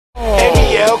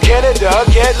NBL Canada,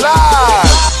 get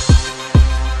live!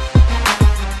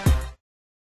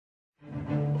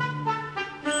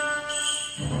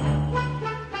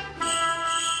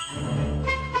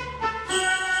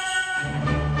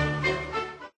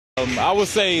 I would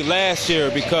say last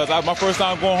year because my first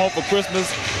time going home for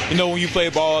Christmas, you know, when you play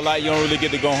ball a lot, you don't really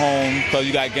get to go home because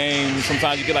you got games.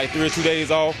 Sometimes you get like 3 or 2 days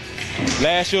off.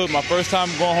 Last year was my first time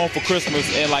going home for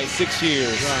Christmas in like 6 years.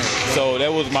 Right. So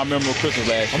that was my memorable Christmas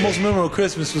last year. My most memorable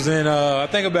Christmas was in, I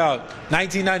think about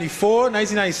 1994,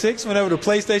 1996, whenever the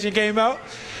PlayStation came out.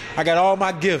 I got all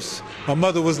my gifts. My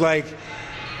mother was like,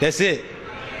 that's it.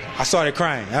 I started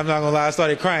crying. I'm not gonna lie, I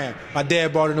started crying. My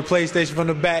dad brought in the PlayStation from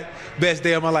the back. Best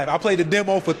day of my life. I played the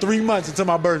demo for 3 months until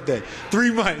my birthday.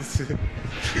 3 months.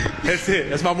 That's it.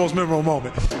 That's my most memorable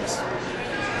moment.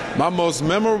 My most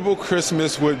memorable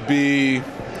Christmas would be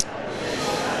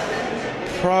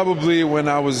probably when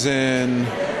I was in,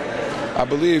 I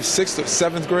believe, 6th or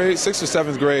 7th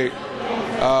grade.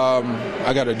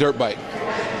 I got a dirt bike.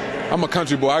 I'm a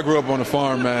country boy. I grew up on a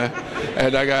farm, man,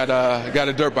 and I got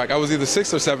a dirt bike. I was either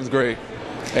 6th or 7th grade,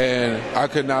 and I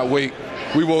could not wait.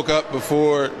 We woke up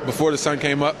before the sun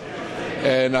came up,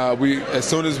 and as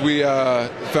soon as we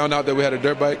found out that we had a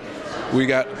dirt bike, we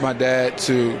got my dad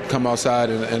to come outside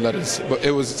and let us. But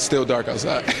it was still dark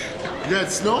outside. You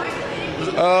had snow?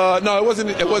 No, it wasn't.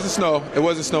 It wasn't snow. It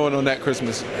wasn't snowing on that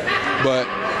Christmas, but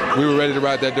we were ready to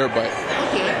ride that dirt bike.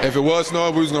 If it was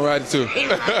snowing, we was gonna ride it too.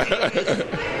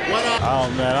 Oh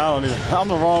man, I'm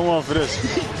the wrong one for this.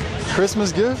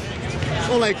 Christmas gift?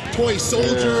 Oh, like toy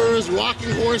soldiers,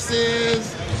 rocking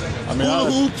horses, hula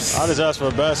hoops. I just ask for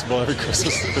a basketball every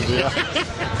Christmas. To be honest.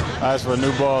 I ask for a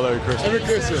new ball every Christmas. Every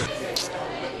Christmas.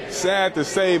 Sad to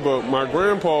say, but my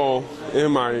grandpa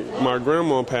and my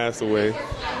grandma passed away,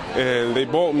 and they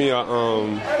bought me a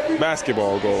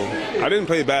basketball goal. I didn't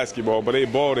play basketball, but they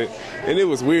bought it, and it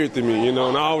was weird to me, you know,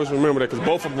 and I always remember that because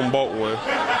both of them bought one.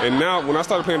 And now, when I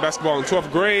started playing basketball in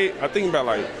 12th grade, I think about,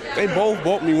 like, they both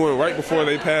bought me one right before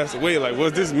they passed away. Like,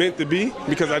 was this meant to be?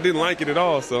 Because I didn't like it at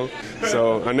all, so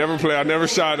I never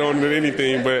shot on it or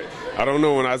anything, but I don't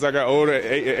know, as I got older, at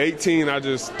 18, I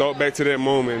just thought back to that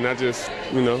moment, and I just,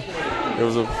 you know,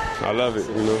 I love it,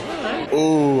 you know.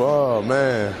 Ooh, oh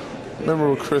man,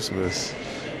 memorable Christmas.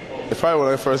 It's probably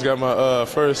when I first got my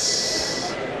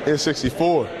first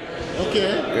N64. Okay.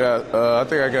 Yeah, I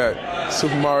think I got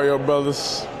Super Mario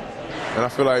Brothers, and I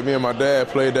feel like me and my dad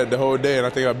played that the whole day, and I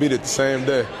think I beat it the same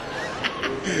day.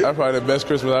 That's probably the best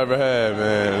Christmas I ever had,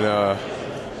 man.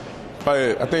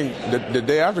 Probably, I think the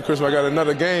day after Christmas I got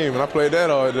another game, and I played that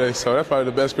all day, so that's probably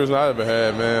the best Christmas I ever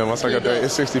had, man. Once I got that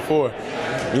N64.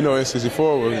 You know,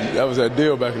 N64, that was that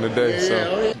deal back in the day.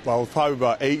 So I was probably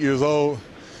about 8 years old,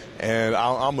 and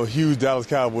I'm a huge Dallas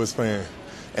Cowboys fan.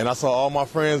 And I saw all my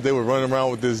friends, they were running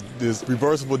around with this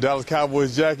reversible Dallas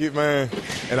Cowboys jacket, man.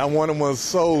 And I wanted one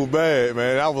so bad,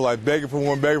 man. I was like begging for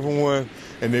one.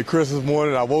 And then Christmas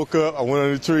morning, I woke up, I went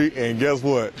under the tree, and guess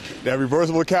what? That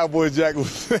reversible Cowboys jacket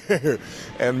was there.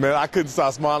 And, man, I couldn't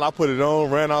stop smiling. I put it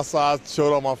on, ran outside,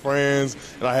 showed all my friends,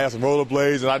 and I had some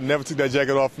rollerblades, and I never took that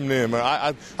jacket off from then, man.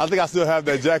 I think I still have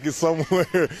that jacket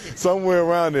somewhere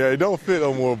around there. It don't fit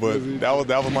no more, but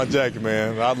that was my jacket,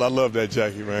 man. I love that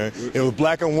jacket, man. It was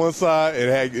black on one side,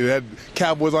 it had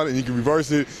Cowboys on it, and you could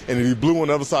reverse it, and it was blue on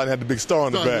the other side and had the big star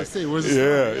on the back.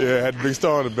 Yeah, it had the big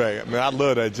star on the back. Man, I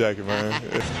love that jacket, man.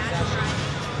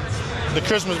 The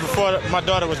Christmas before my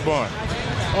daughter was born.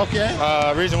 Okay.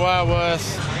 Reason why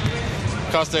was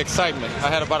because the excitement. I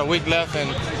had about a week left and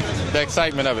the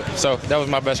excitement of it. So that was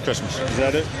my best Christmas. Is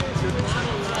that it?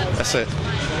 That's it.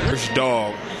 First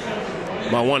dog.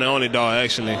 My one and only dog,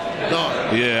 actually.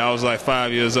 Dog? Yeah, I was like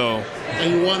 5 years old.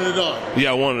 And you wanted a dog?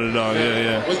 Yeah, I wanted a dog,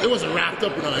 yeah. It wasn't wrapped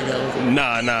up in all that,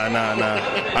 Nah.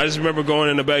 I just remember going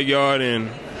in the backyard and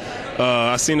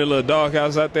I seen the little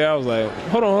doghouse out there. I was like,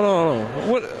 hold on.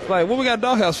 What we got a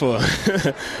doghouse for?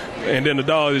 And then the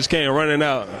dog just came running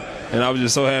out, and I was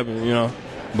just so happy, you know.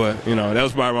 But, you know, that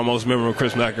was probably my most memorable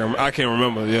Christmas I can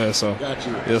remember, yeah, so. Got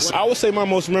you. Yes. I would say my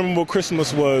most memorable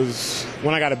Christmas was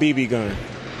when I got a BB gun.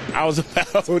 I was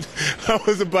about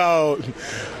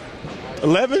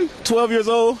 11, 12 years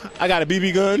old. I got a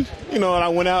BB gun, you know, and I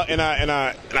went out and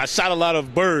I shot a lot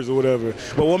of birds or whatever.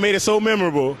 But what made it so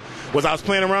memorable was I was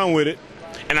playing around with it,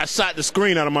 and I shot the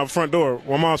screen out of my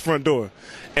mom's front door,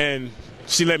 and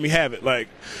she let me have it. Like,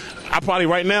 I probably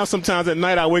right now, sometimes at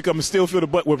night, I wake up and still feel the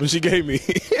butt whipping she gave me.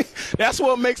 That's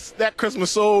what makes that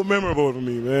Christmas so memorable to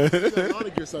me, man. A lot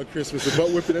of gifts on Christmas, a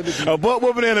butt whipping and a BB gun. A butt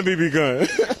whipping and a BB gun.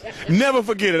 Never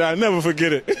forget it. I never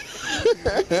forget it.